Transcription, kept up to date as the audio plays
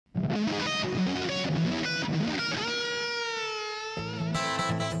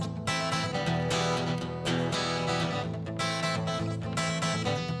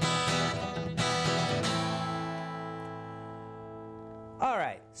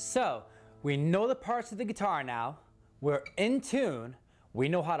So, we know the parts of the guitar now, we're in tune, we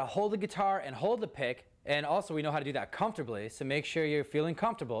know how to hold the guitar and hold the pick, and also we know how to do that comfortably, so make sure you're feeling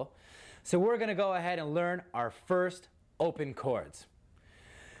comfortable. So we're going to go ahead and learn our first open chords.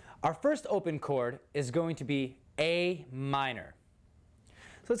 Our first open chord is going to be A minor.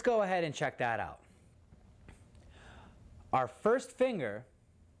 So let's go ahead and check that out. Our first finger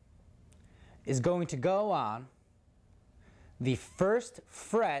is going to go on the first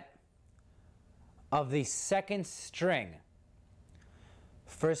fret of the second string.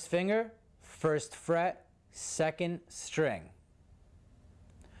 First finger, first fret, second string.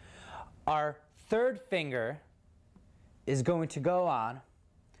 Our third finger is going to go on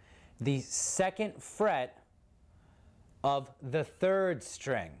the second fret of the third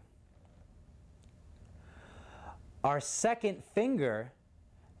string. Our second finger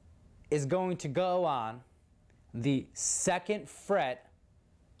is going to go on the second fret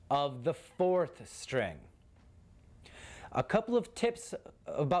of the fourth string. A couple of tips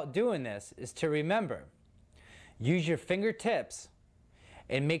about doing this is to remember, use your fingertips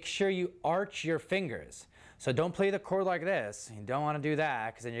and make sure you arch your fingers. So don't play the chord like this. You don't want to do that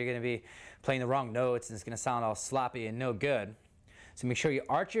because then you're going to be playing the wrong notes and it's going to sound all sloppy and no good. So make sure you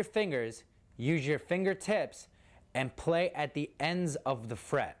arch your fingers, use your fingertips, and play at the ends of the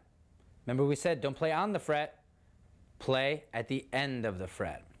fret. Remember we said don't play on the fret, play at the end of the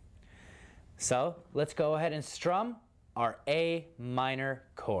fret. So let's go ahead and strum our A minor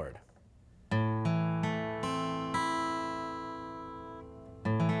chord.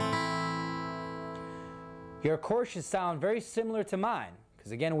 Your chord should sound very similar to mine,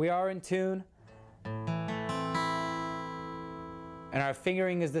 because again we are in tune and our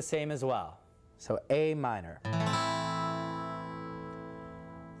fingering is the same as well. So A minor.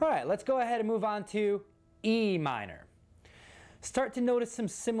 Alright, let's go ahead and move on to E minor. Start to notice some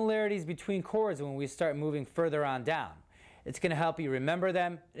similarities between chords when we start moving further on down. It's going to help you remember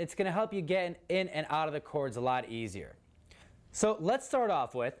them. It's going to help you get in and out of the chords a lot easier. So let's start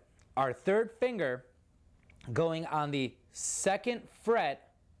off with our third finger going on the second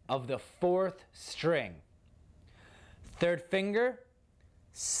fret of the fourth string. Third finger,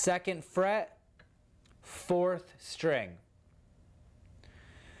 second fret, fourth string.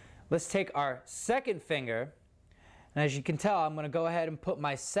 Let's take our second finger, and as you can tell, I'm going to go ahead and put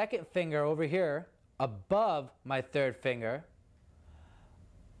my second finger over here above my third finger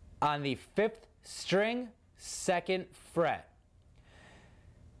on the fifth string, second fret.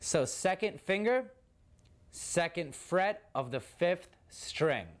 So second finger, second fret of the fifth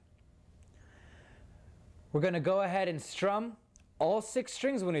string. We're going to go ahead and strum all 6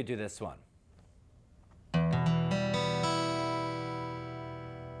 strings when we do this one.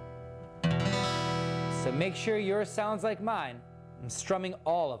 So make sure yours sounds like mine. I'm strumming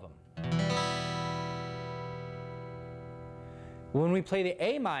all of them. When we play the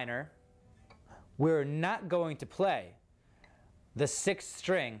A minor, we're not going to play the 6th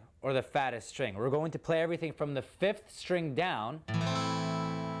string or the fattest string. We're going to play everything from the 5th string down,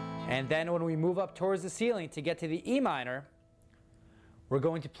 and then when we move up towards the ceiling to get to the E minor, we're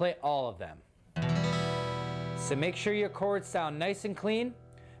going to play all of them. So make sure your chords sound nice and clean.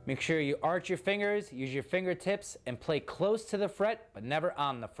 Make sure you arch your fingers, use your fingertips, and play close to the fret, but never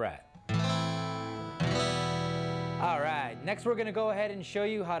on the fret. Alright, next we're going to go ahead and show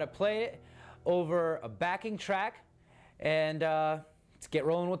you how to play it over a backing track, and let's get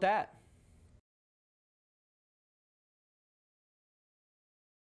rolling with that.